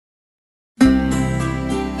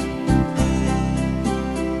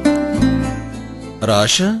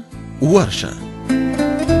راشه ورشه.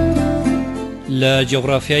 له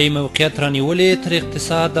جغرافیایي موقعیت رانیولې تر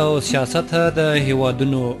اقتصاد او سیاست د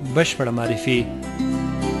هیوادونو بشپړه معرفي،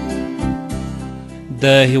 د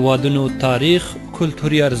هیوادونو تاریخ،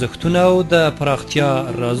 کلتوري ارزښتونه او د پراختیا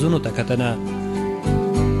رازونو ته کتنه.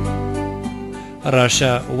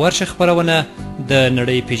 راشه ورشه خپرونه د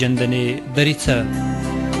نړۍ پیژندنې دریڅه.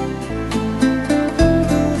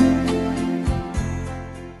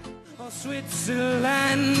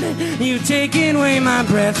 Switzerland, you've taken away my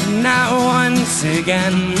breath now once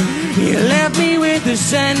again. You left me with a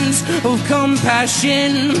sense of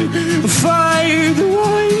compassion. Fire the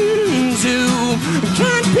ones who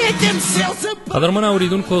can't pick themselves up. قدرمن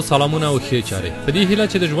اوریدونکو سلامونه او ښې چارې. په دې هیله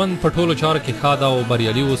چې د ژوند په ټولو چارو کې ښاد او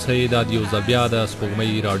بریالي اوسئ، دا د یو ځل بیا د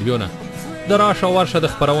سپوږمۍ راډیو نه د راشه ورشه د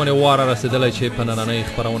خپرونې واره رسېدلی چې په نننۍ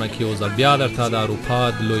خپرونه کې یو ځل بیا درته د اروپا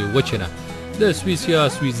د لویې وچې نه د سویس یا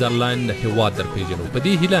سویټزرلند هیواد در پیژنو، په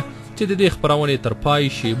دې هیله چې د دې خپرونې تر پای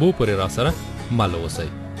شیبو پورې راسره مل اوسئ.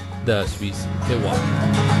 د سویس هیواد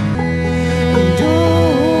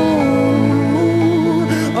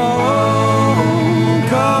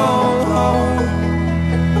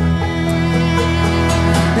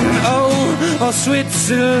Oh,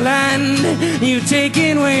 Switzerland, you've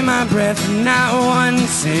taken away my breath now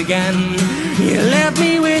once again. You left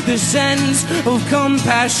me with a sense of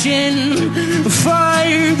compassion.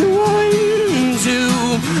 Fire the ones who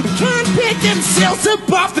can't pick themselves up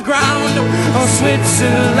off the ground. Oh,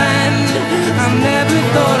 Switzerland, I never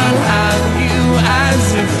thought I'd have you as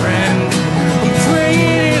a friend. I'm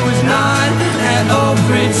praying it was not at all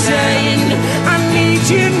pretend. I need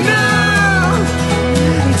you now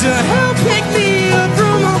to help pick me up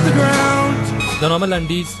from off the ground. د نامه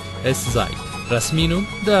لنډیز SZ رسمي نوم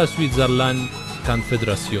د سویټزرلند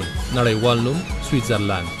کنفدراسیون، نړیوال نوم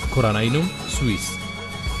سویټزرلند، کورنی نوم سویس.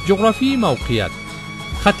 جغرافیایي موقعیت: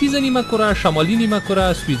 ختیځه نیمه کره، شمالي نیمه کره.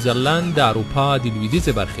 سویټزرلند د اروپا د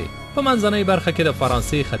لویدیځې برخې په منځنۍ برخه کې د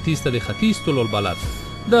فرانسې ختیځ ته د ختیځ طولالبلد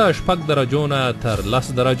د 6 درجو نه تر 10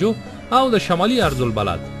 درجو او د شمالي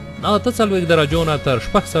عرضالبلد 48 درجو نه تر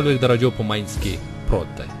 46 درجو په منځ کې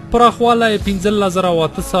پروت دی. پراخوالی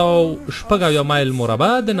 15806 مایل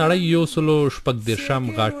مربع د نړۍ 116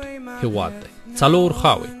 غټ هیواد دی. څلور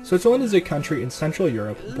خاوې. Switzerland is a country in Central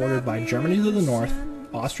Europe bordered by Germany to the north,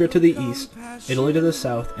 Austria to the east, Italy to the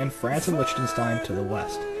south, and France and Liechtenstein to the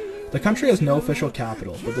west. The country has no official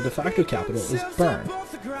capital, but the de facto capital is Bern.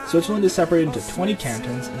 Switzerland is separated into 20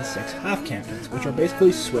 cantons and 6 half-cantons, which are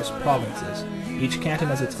basically Swiss provinces. Each canton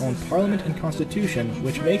has its own parliament and constitution,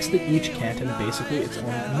 which makes each canton basically its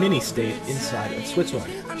own mini-state inside of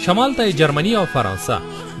Switzerland. شمال ته جرمني او فرانسه،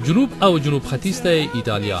 جنوب او جنوب ختیځ ته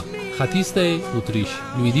ایتالیا، ختیځ ته اتریش،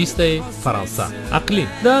 لویدیځ ته فرانسه. اقلیم: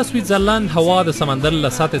 د سویټزرلند هوا د سمندر له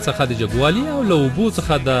سطحې څخه د جګوالي او له اوبو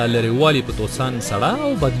څخه د لرېوالي په توسن سړه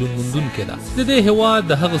او بدلون موندونکې ده. د دې هېواد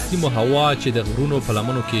د هغو سیمو هوا چې د غرونو په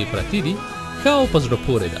لمنو کې پرتې دي ښه او په زړه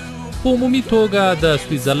پورې ده. په عمومي توګه د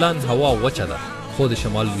سویټزرلند هوا وچه ده، خو د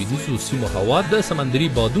شمال لویدیځو سیمو هوا د سمندري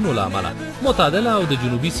بادونو له امله معتدله او د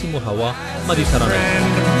جنوبي سیمو هوا مدیترانه ده.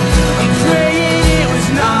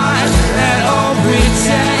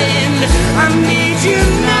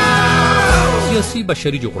 سیاسي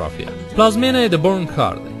بشري جغرافیه: پلازمینه یې د برن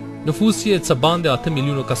ښار دی. نفوس یې څه باندې 8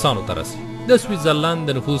 میلیونو کسانو ته رسي. د سویټزرلند د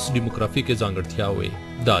نفوس ډیموګرافیکې ځانګړتیاوې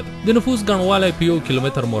دا دي: د نفوس ګڼوالی په 1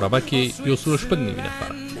 کیلومتر مربع کې 106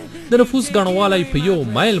 نفره، د نفوس ګڼوالی په 1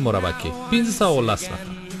 مایل مربع کې 510 نفره،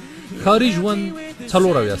 ښاري ژوند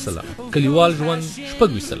 40 سلنه، کلیوال ژوند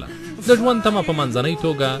 20 سلنه، د ژوند تمه په منځنۍ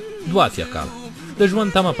توګه 82 کاله، د ژوند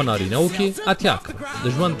تمه په نارینه‌و کې 80 کاله، د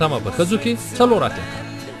ژوند تمه په ښځو کې 84 کاله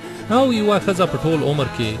او یوه ښځه په ټول عمر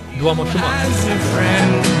کې 2 ماشومان.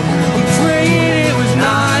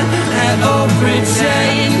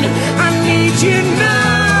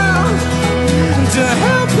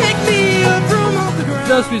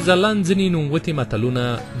 د سویټزرلند ځینې نوموتي متلونه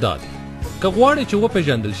دا دي: که غواړې چې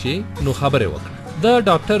وپېژندل شي نو خبرې وکړه. د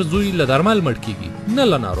ډاکټر زوی له درمل مړ کیږي نه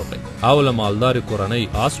له ناروغۍ، او له مالدارې کورنۍ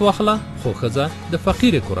آس واخله خو ښځه د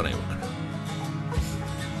فقیرې کورنۍ وکړه.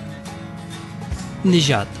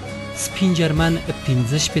 نژاد: سپین جرمن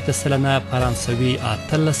 65 سلنه، فرانسوي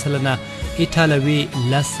 18 سلنه، ایټالوي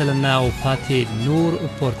 10 سلنه او پاتې نور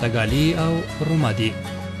پرتګالي او روما دي.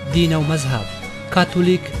 دین او مذهب: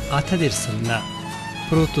 کاتولیک 18 سلنه،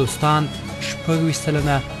 پروتستانت 26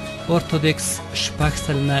 سلنه، ارتودکس 6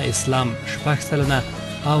 سلنه، اسلام 6 سلنه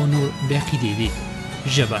او نور بقیدې دي.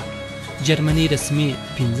 ژبه: جرمني رسمي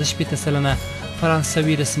 15 سلنه،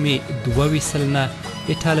 فرانسوي رسمي 22 سلنه،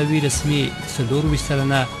 ایټالوي رسمي 24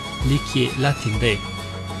 سلنه، لیک یې لاتین دی.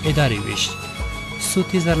 ادارې ویش: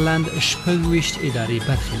 سویټزرلند 26 اداري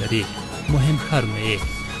برخې لري. مهم ښارونه یې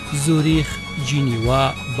زوریخ، جینیوا،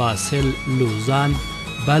 باسل، لوزان،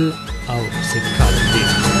 بل او سیدکالن دي.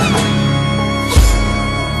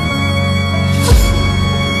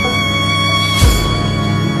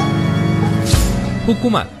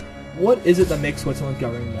 حکومت. What is it that makes Switzerland's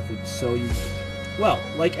governing method so unique? Well,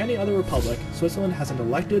 like any other republic, Switzerland has an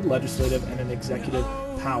elected legislative and an executive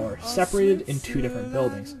power, separated in two different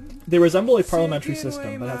buildings. They resemble a parliamentary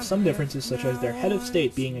system, but have some differences, such as their head of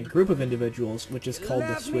state being a group of individuals, which is called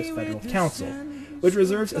the Swiss Federal Council, which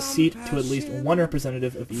reserves a seat to at least one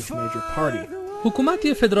representative of each major party. حکومت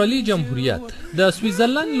فدرالی جمهوریت د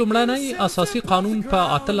سویټزرلند لومړنی اساسي قانون په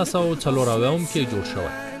 1840 کې جوړ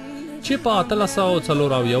شوی چې په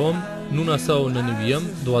 1840 1999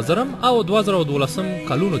 2000 او 2012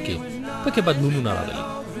 کلونو کې پکې بدلونونه راغلي.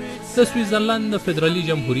 د سویټزرلند فدرالی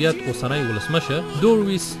جمهوریت اوسنی ولسمشر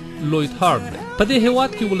دورویس لوید هارد په دې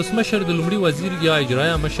هیواد کې ولسمشر د لومړي وزیر یا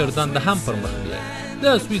اجرایه مشر دنده هم پر مخ بیایي.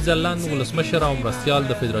 د سویټزرلند ولسمشر او مرستیال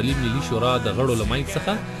د فدرالي ملي شورا د غړو له منځ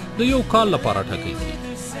څخه د یو کال لپاره ټاکل کیږي.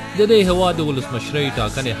 د دې هیواد د ولسمشرۍ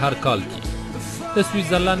ټاکنې هر کال کیږي. د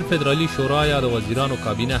سویټزرلند فدرالي شورا یا د وزیرانو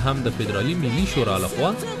کابینه هم د فدرالي ملي شورا لخوا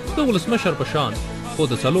د ولسمشر په شان خو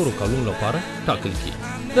د 4 کلونو لپاره ټاکل کیږي.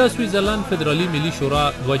 د سویټزرلند فدرالي ملي شورا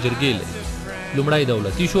 2 جرګې لري. لومړی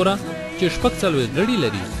دولتي شورا چې 40 غړي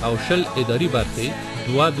لري او 20 اداري برخې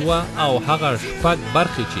 2 او هغه 6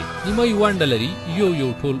 برخې چې نیمایي ونډه لري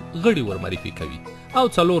یو ټول غړي ورمعرفي کوي او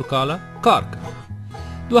 4 کاله کار کوي.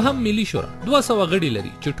 دوهم ملي شورا 200 غړي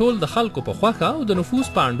لري چې ټول د خلکو په خوښه او د نفوس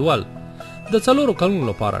په انډول د 4 کلونو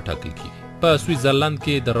لپاره ټاکل کیږي. په سویټزرلند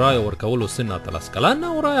کې د رایه ورکولو سن 13 کلن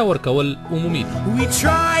او رایه ورکول عمومي دي. We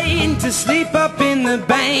tried to sleep up in the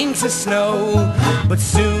banks of snow, but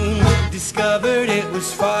soon discovered it was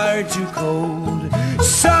far too cold.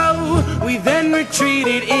 So we then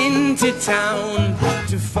retreated into town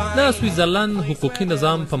to find. د سویټزرلند حقوقي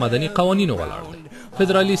نظام په مدني قوانینو ولاړ دی.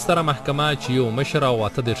 فدرالي ستره محکمه چې یو مشر او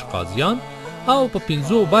 18 قاضیان او په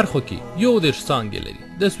 15 برخو کې 11 څانګې لري.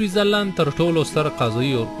 د سویټزرلند تر ټولو ستر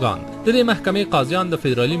قضایي ارګان د دې محکمې قاضیان د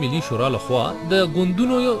فدرالي ملي شورا لخوا د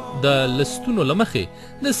ګوندونو د لستونو له مخې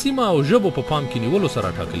د سیمه او ژبو په پام کې نیولو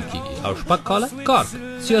سره ټاکل کیږي او 6 کاله کار کوي.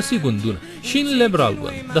 سیاسي ګوندونه شین لیبرال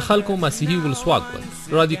ګوند، د خلکو مسیحي ولسواک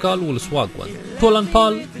ګوند، رادیکال ولسواک ګوند،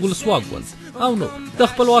 ټولنپال ولسواک ګوند او نور. د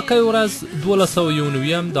خپلواکۍ ورځ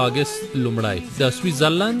 1291 د اګست لومړی د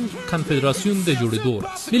سویټزرلند کنفدراسیون د جوړېدو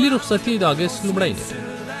ورځ. ملي رخصتي د اګست لومړۍ نیټه.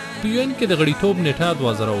 په UN کې د غړیتوب نیټه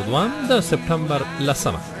 2002 د سپټمبر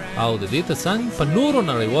 10 او د دې ترڅنګ په نورو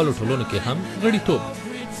نړیوالو ټولنو کې هم غړیتوب.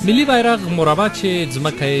 ملي بیرغ مربع چې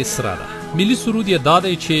ځمکه یې سره ده. ملي سرود یې دا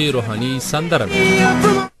دی چې روحاني سندره ده.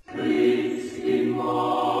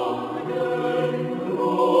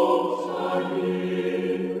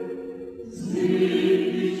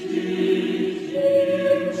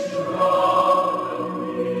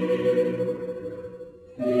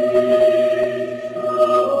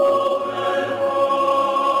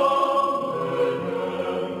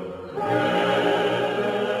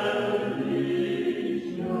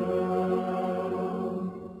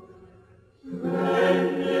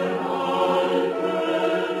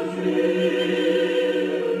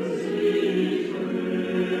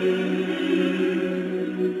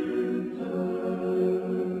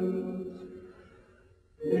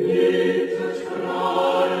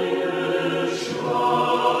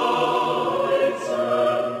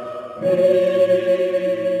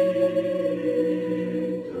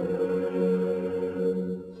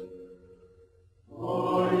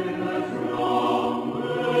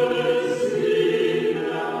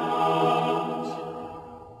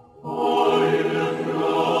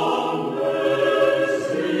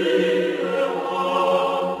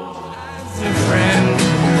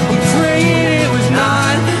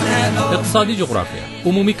 اقتصادی جغرافیا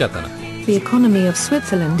عمومی کتنه. The economy of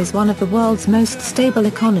Switzerland is one of the world's most stable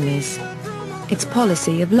economies. Its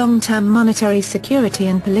policy of long-term monetary security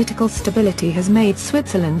and political stability has made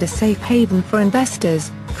Switzerland a safe haven for investors,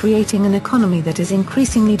 creating an economy that is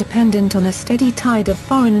increasingly dependent on a steady tide of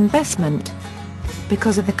foreign investment.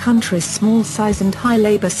 Because of the country's small size and high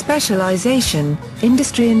labor specialization,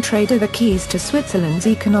 industry and trade are the keys to Switzerland's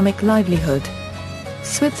economic livelihood.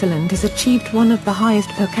 Switzerland has achieved one of the highest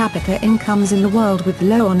per capita incomes in the world with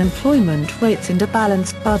low unemployment rates and a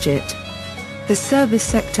balanced budget. The service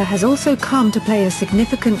sector has also come to play a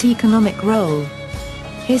significant economic role.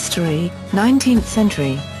 History: 19th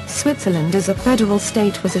century, Switzerland as a federal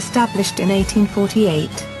state was established in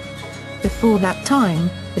 1848. Before that time,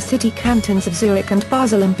 The city cantons of Zurich and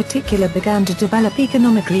Basel in particular began to develop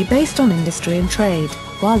economically based on industry and trade,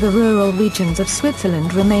 while the rural regions of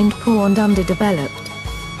Switzerland remained poor and underdeveloped.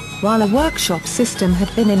 While a workshop system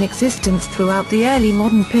had been in existence throughout the early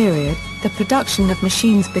modern period, the production of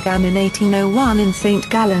machines began in 1801 in St.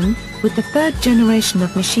 Gallen, with the third generation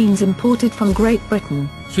of machines imported from Great Britain.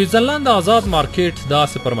 سویټزرلند آزاد مارکیټ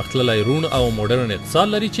داسې پرمختللی روڼ او موډرن اقتصاد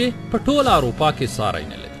لري چې په ټوله اروپا کې ساری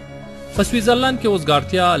نه لري. په سویټزرلند کې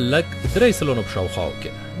وزګارتیا لږ 3 سلنه په شاوخوا کې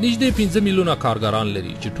نږدې 15 میلیونه کارګران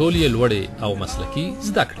لري چې ټول یې لوړې او مسلکي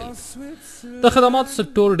زده کړې. د خدماتو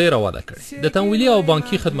سکتور ډېره وده کړې. د تمویلي او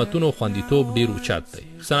بانکي خدمتونو خوندیتوب ډېر اوچت دی.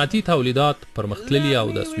 صنعتي تولیدات پرمختللي او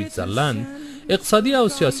د سویټزرلند اقتصادي او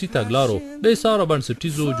سیاسي تګلارو د ایثارو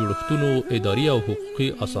بنسټیزو جوړښتونو اداري او حقوقي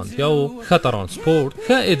اسانتیاو ښه ترانسپورت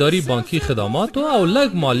ښه اداري بانکي خدماتو او لږ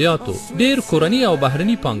مالیاتو ډېر کورني او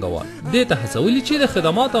بهرني پانګوال دې ته هڅولي چې د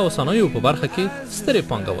خدماتو او صنایعو په برخه کې سترې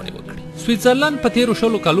پانګونې وکړي. سویټزرلند په تیرو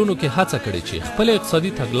 20 کلونو کې هڅه کړې چې خپل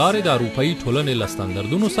اقتصادي تګلارې د اروپایي ټولنې له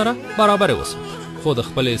ستاندردونو سره برابرې وساتي، خو د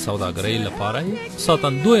خپلې سوداګرۍ لپاره یې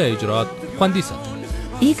ساتندویه اجراءات خوندي ساتي.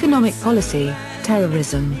 Economic policy,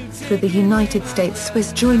 terrorism. Through the United States-Swiss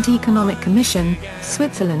Joint Economic Commission,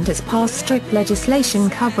 Switzerland has passed strict legislation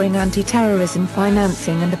covering anti-terrorism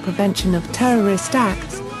financing and the prevention of terrorist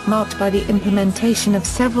acts, marked by the implementation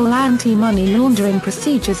of several anti-money laundering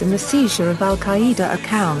procedures and the seizure of Al-Qaeda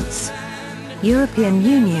accounts. European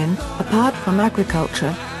Union. Apart from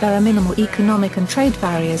agriculture, there are minimal economic and trade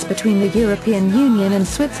barriers between the European Union and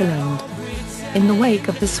Switzerland. In the wake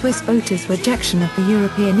of the Swiss voters' rejection of the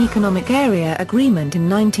European Economic Area Agreement in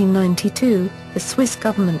 1992, the Swiss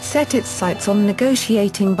government set its sights on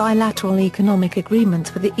negotiating bilateral economic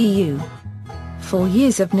agreements with the EU. 4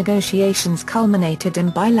 years of negotiations culminated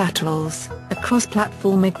in bilaterals, a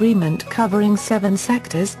cross-platform agreement covering 7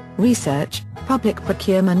 sectors: research, public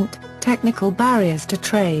procurement, technical barriers to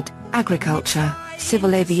trade, agriculture,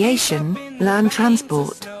 civil aviation, land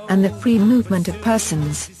transport, and the free movement of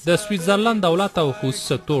persons. د سویټزرلند دولت او خصوصي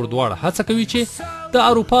سکتور دواړه هڅه کوي چې د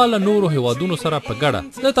اروپا له نورو هیوادونو سره په ګډه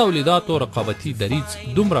د تولیداتو رقابتي دریځ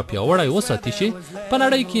دومره پیاوړی وساتي چې په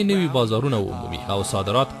نړۍ کې نوي بازارونه ومومي او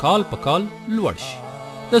صادرات کال په کال لوړ شي.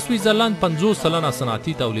 د سویټزرلند 50%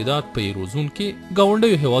 صنعتي تولیدات په ایروزون کې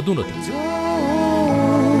ګاونډیو هیوادونو ته ځي.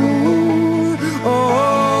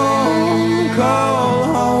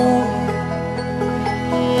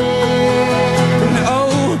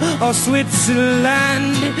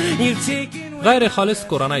 غیر خالص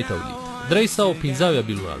کورنی تولید 315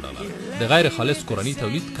 بیلیون ډالر. د غیر خالص کورنی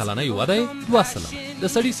تولید کلنۍ وده 2 سلنه. د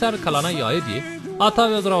سړي سر کلنۍ عاید یې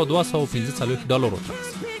 8245 ډالرو ته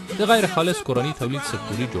رسیږي. د غیر خالص کورنی تولید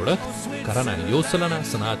سکتوري جوړښت کرنه 1 سلنه،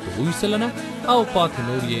 صنعت 2 سلنه او پاتې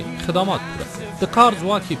نور یې خدمات پوره کوي. د کار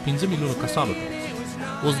ځواک یې 15 میلیونه کسانو ته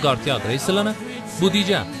رسیږي. وزګارتیا 3 سلنه،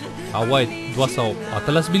 بودیجه عواید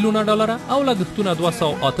 218 بیلیونه ډالر او لګښتونه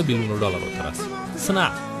 208 بیلیونه ډالر ته رسیږي.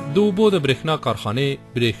 صنعت د اوبو د برېښنا کارخانې،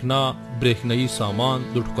 برېښنایي سامان،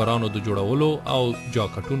 د ټوکرانو د جوړولو او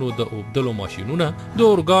جاکټونو د اوبدلو ماشینونه، د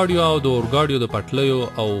اورګاډیو او د اورګاډیو د پټلیو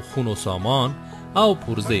او خونو سامان او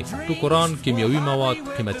پرزې، ټوکران، کیمیاوي مواد،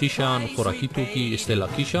 قیمتي شیان، خوراکي توکي،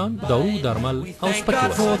 استهلاکي شیان، دارو، درمل او سپکې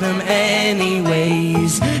وسایل.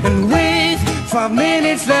 5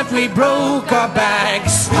 minutes left, we broke our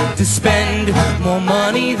backs to spend more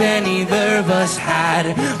money than either of us had.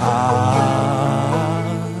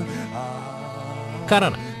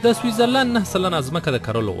 کرنه د سویټزرلند 9 سلنه ځمکه د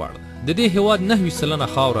کرلو وړ ده. د دې هیواد 9 سلنه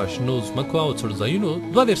خاوره، شنو ځمکو او څړځایونو،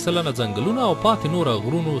 2 سلنه ځنګلونه او پاتې نوره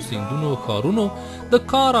غرونو، سیندونو، ښارونو، د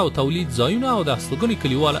کار او تولید ځایونه او د استوګنې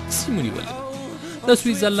کلیواله سیمو نیولې ده. د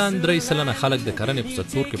سویټزرلند 3 سلنه خلک د کرنې په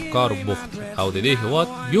سکتور کې په کار بوخت دي او د دې هیواد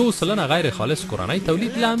 1 سلنه غیر خالص کورنی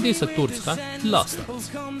تولید له همدې سکتور څخه لاسته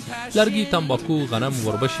راځي. لرګي، تمباکو، غنم،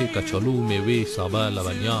 وربشې، کچالو، میوې، سابه،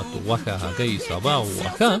 لبنیات، غوښه، هګۍ، سابه او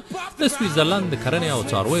واښه د سویټزرلند د کرنې او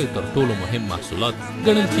څارویو تر ټولو مهم محصولات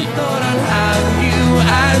ګڼل کېږي.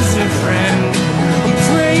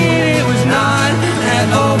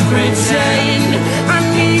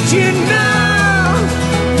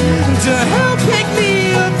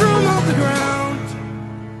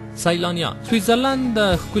 سیلانیان سویټزرلند د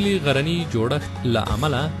ښکلي غرني جوړښت له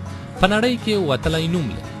امله په نړۍ کې وتلی نوم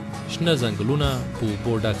لري. شنه ځنګلونه، په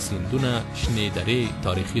اوبو ډک سیندونه، شنې درې،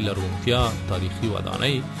 تاریخي لرغونتیا، تاریخي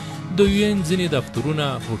ودانۍ، د UN ځینې دفترونه،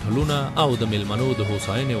 هوټلونه او د میلمنو د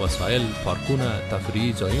هوساینې وسایل، پارکونه،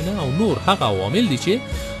 تفریحي ځایونه او نور هغه عوامل دي چې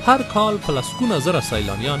هر کال په لسګونه زره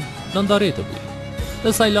سیلانیان نندارې ته بولي. د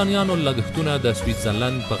سیلانیانو لګښتونه د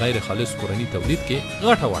سویټزرلند په غیر خالص کورني تولید کې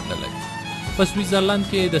غټه ونډه لري. په سویټزرلند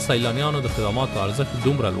کې د سیلانیانو د خدماتو ارزښت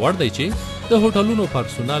دومره لوړ دی چې د هوټلونو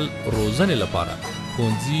پرسونل روزنې لپاره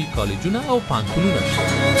ښوونځي، کالجونه او پوهنتونونه شته.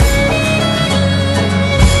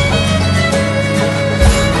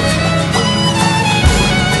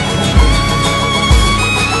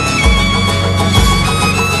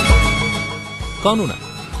 قانونه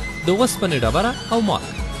د اوسپنې ډبره او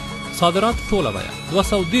مالګه. صادرات ټوله بیه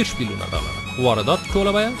 $230 میلیونه، واردات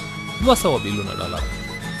ټوله بیه $200 میلیونه.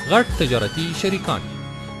 غټ تجارتي شریکان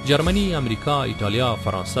جرمني، امریکا، ایټالیا،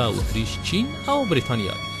 فرانسه، اتریش، چین او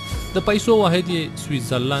بریتانیا. د پیسو واحد یې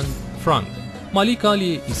سویټزرلند فرانک دی. مالی کال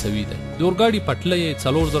یې عیسوي دی. د اورګاډي پټلۍ یې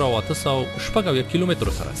 4896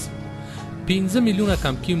 کیلومترو سره است. 15 میلیونه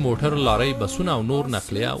کمکی موټر، لارۍ، بسونه او نور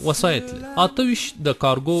نقلیه وسایط لري. 28 د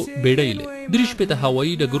کارګو بیړۍ لري. 3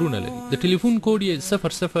 هوایي ډګرونه لري. د ټلیفون کوډ یې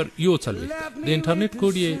 0041 دی. د انټرنیټ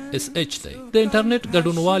کوډ یې SH دی. د انټرنیټ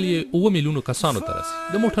ګډونوال یې 7 میلیونو کسانو ته رسي.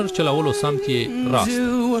 د موټر چلولو سمت یې راست دی.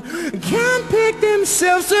 Can't pick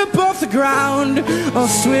themselves up off the ground of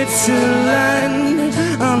Switzerland.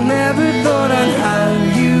 I never thought I'd have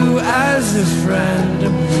you as a friend.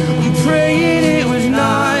 I'm praying it was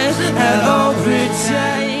not at all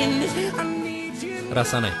pretend.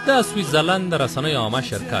 رسنۍ د سویټزرلند د رسنیو عامه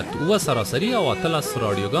شرکت 7 سراسري او 18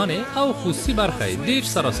 رادیوګانې او خصوصي برخه یې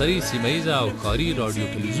 10 سراسري سیمه او کاري رادیو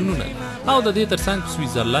تلویزیونونه او د دې ترڅنګ په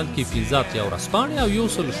سویټزرلند کې 15 ورځپاڼې او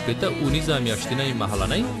 160 میاشتنۍ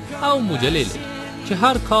مهالنۍ او مجلې لري چې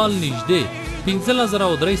هر کال نږدې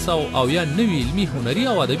 15300 او یا نوي علمي، هنري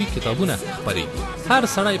او ادبي کتابونه خپرېږي. هر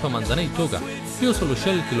سړی په منځنۍ توګه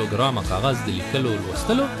 120 کیلوګرامه کاغذ د لیکلو،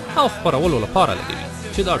 لوستلو او خپرولو لپاره لګوي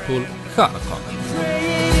چې دا ټول ښه رقم دی.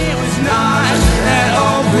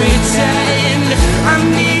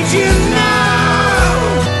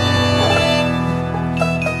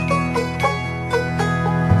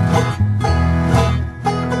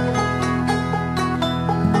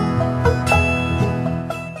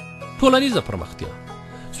 ټولنیزه پرمختیا.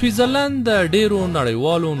 سویټزرلند د ډیرو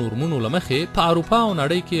نړیوالو نورمونو له مخې په اروپا او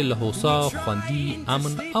نړۍ کې له هوسا، خوندي،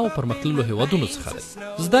 امن او پرمختللو هیوادونو څخه دی.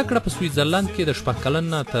 زده کړه په سویټزرلند کې د 6 کلن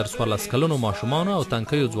نه تر 14 کلنو ماشومانو او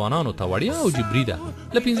تنکیو ځوانانو ته وړیا او جبري ده.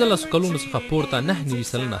 له 15 کلونو څخه پورته 9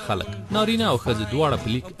 سلنه خلک، نارینه او ښځې دواړه په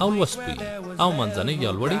لیک او لوست پوهېږي او منځنۍ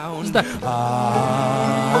یا لوړې زده کړه.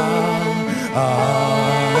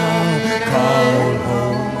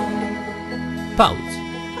 پوځ،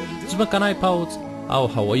 ځمکنی پوځ او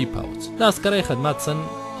هوایي پوځ. د عسکرۍ خدمت سن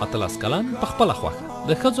 18 کلن په خپله خوښه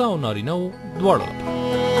د ښځو او نارینهو دواړو لپاره.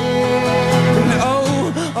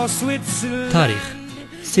 تاریخ.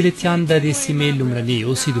 سیلیتیان د دې سیمې لومړني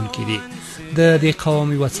اوسیدونکي دي. د دې قوم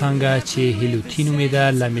یوه څانګه چې هیلوتي نومېده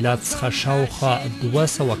له میلاد څخه شاوخوا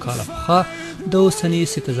 200 کاله پخوا د اوسني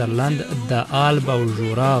سویټزرلند د آلب او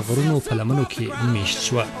ژورا غرونو په لمنو کې میشت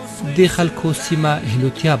شوه. د خلکو سیمه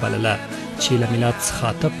هیلوتیا بلله چې له میلاد څخه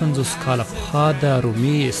 50 کاله پخوا د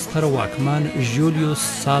رومي ستر واکمن جولیوس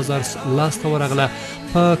سازرس لاسته ورغله.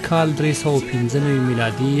 په کال 395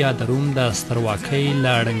 میلادي یا د روم د سترواکۍ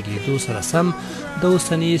له ړنګېدو سره سم د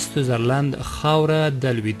اوسني سویټزرلند خاوره د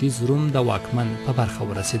لویدیځ روم د واکمن په برخه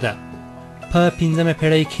ورسېده. په 15مه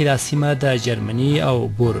پیړۍ کې دا سیمه د جرمني او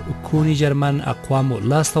بورکوني جرمن اقوامو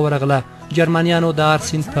لاسته ورغله. جرمنیانو د آر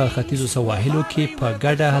سیند په ختیځو سواحلو کې په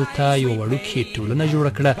ګډه هلته یو وړوکې ټولنه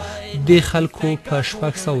جوړه کړه. د خلکو په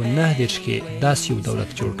 609 کې داسې یو دولت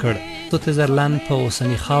جوړ کړ. سویټزرلند په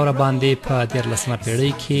اوسني خاوره باندې په 13مه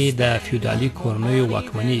پیړۍ کې د فیودالي کورنیو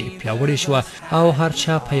واکمني پیاوړې شوه او هر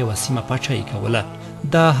چا په یوه سیمه پاچاهي کوله.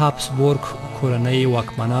 د هابسبورګ کورنۍ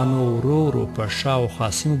واکمنانو ورو ورو په شاوخوا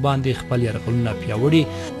سیمو باندې خپل یرغلونه پیاوړي.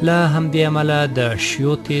 له همدې امله د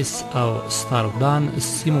شیوتیس او ستارودان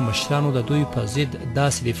سیمو مشرانو د دوی په ضد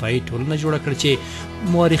داسې دفاعي ټولنه جوړه کړه چې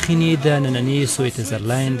مورخین یې د ننني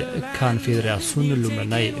سویټزرلند کانفدراسیون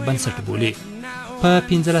لومړنی بنسټ بولي. په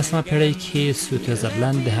 15مه پیړۍ کې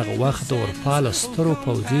سویټزرلند د هغه وخت د اروپا له سترو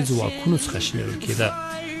پوځي ځواکونو څخه شمیرل کېده.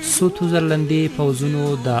 سویټزرلندي پوځونو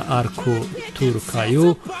د آرکو تورکایو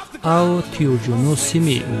او تیوجونو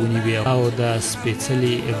سیمې ونیوې او د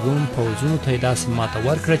سپېڅلي روم پوځونو ته یې داسې ماته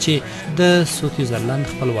ورکړه چې د سویټزرلند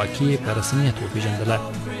خپلواکي په رسمیت وپېژندله.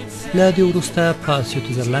 له دې وروسته په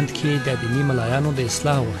سویټزرلند کې د دیني ملایانو د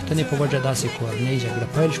اصلاح غوښتنې په وجه داسې کورنۍ جګړه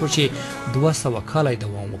پیل شوه چې 200 کاله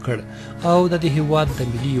دوام وکړ او د دې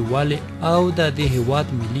هېواد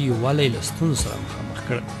ملي یووالی له ستونزو سره مخامخ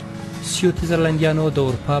کړ. سویټزرلندیانو د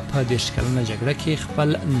اروپا په 10 کلنه جګړه کې خپل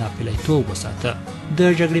ناپیلیتوب وساته. د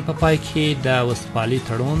جګړې په پای کې د وستفالي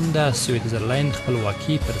تړون د سویټزرلند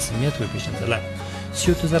خپلواکي په رسمیت وپېژندله.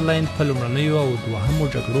 سویټزرلند په لومړنیو او دوهمو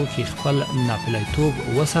جګړو کې خپل ناپیلیتوب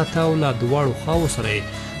وساته او له دواړو خواو سره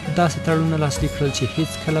داسې تړونونه لاسلیک کړل چې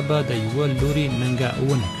هیڅکله به د یوه لوري ننګه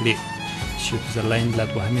ونه کړي. سویټزرلینډ له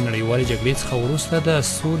دوهمې نړیوالې جګړې څخه وروسته د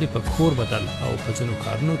سولې په کور بدل او په ځینو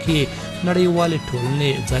کارونو کې نړیوالې ټولنې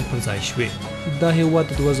ځای پر ځای شوې. دا هېواد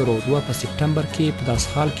د 2002 په سپټمبر کې په داسې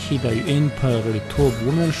حال کې د یو ان په غړیتوب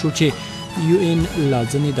ومنل شو چې یو ان لا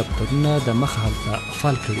ځینې دفترونه د مخه هلته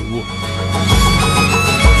فعال کړي وو.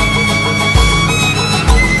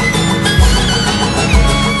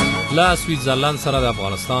 له سویټزرلند سره د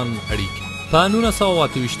افغانستان اړیکې. په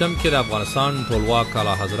 1928 کې د افغانستان ټولواک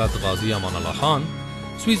اعلی حضرت غازي امان الله خان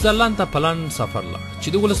سویټزرلند ته پلن سفر لاړ چې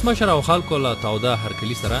د ولسمشر او خلکو له توده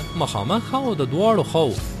هرکلي سره مخامخ او د دواړو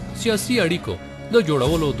خواو سیاسي اړیکو د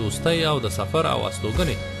جوړولو دوستۍ او د سفر او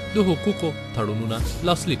استوګنې د حقوقو تړونونه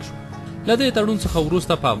لاسلیک شو. له دې تړون څخه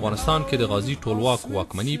وروسته په افغانستان کې د غازي ټولواک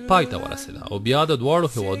واکمني پای ته ورسېده او بیا د دواړو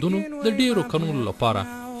هېوادونو د ډېرو کلونو لپاره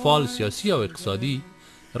فعال سیاسي او اقتصادي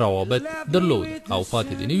روابط درلود او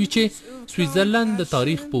پاتې دي نوي چې سویټزرلند د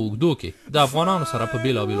تاریخ په اوږدو کې د افغانانو سره په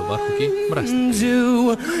بېلابېلو برخو کې مرسته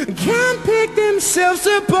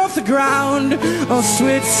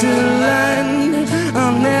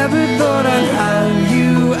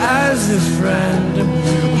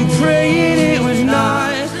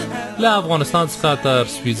له افغانستان څخه تر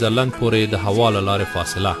سویټزرلند پورې د هوا له لارې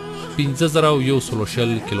فاصله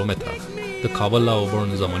 5120 کیلومتره، د کابل او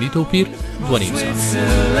برن زماني توپیر 2.5 ساعت.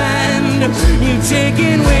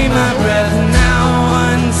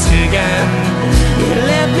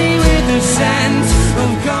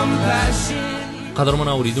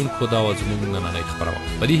 قدرمنو اوریدونکو، دا وه زموږ نننۍ خپرونه.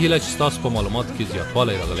 په دې هیله چې ستاسو په معلوماتو کې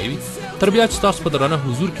زیاتوالی راغلی وي. تر بیا چې ستاسو په درانه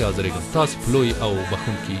حضور کې حاضرېږم، تاسې په لوی او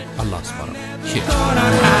بخښونکي الله سپارم. شیر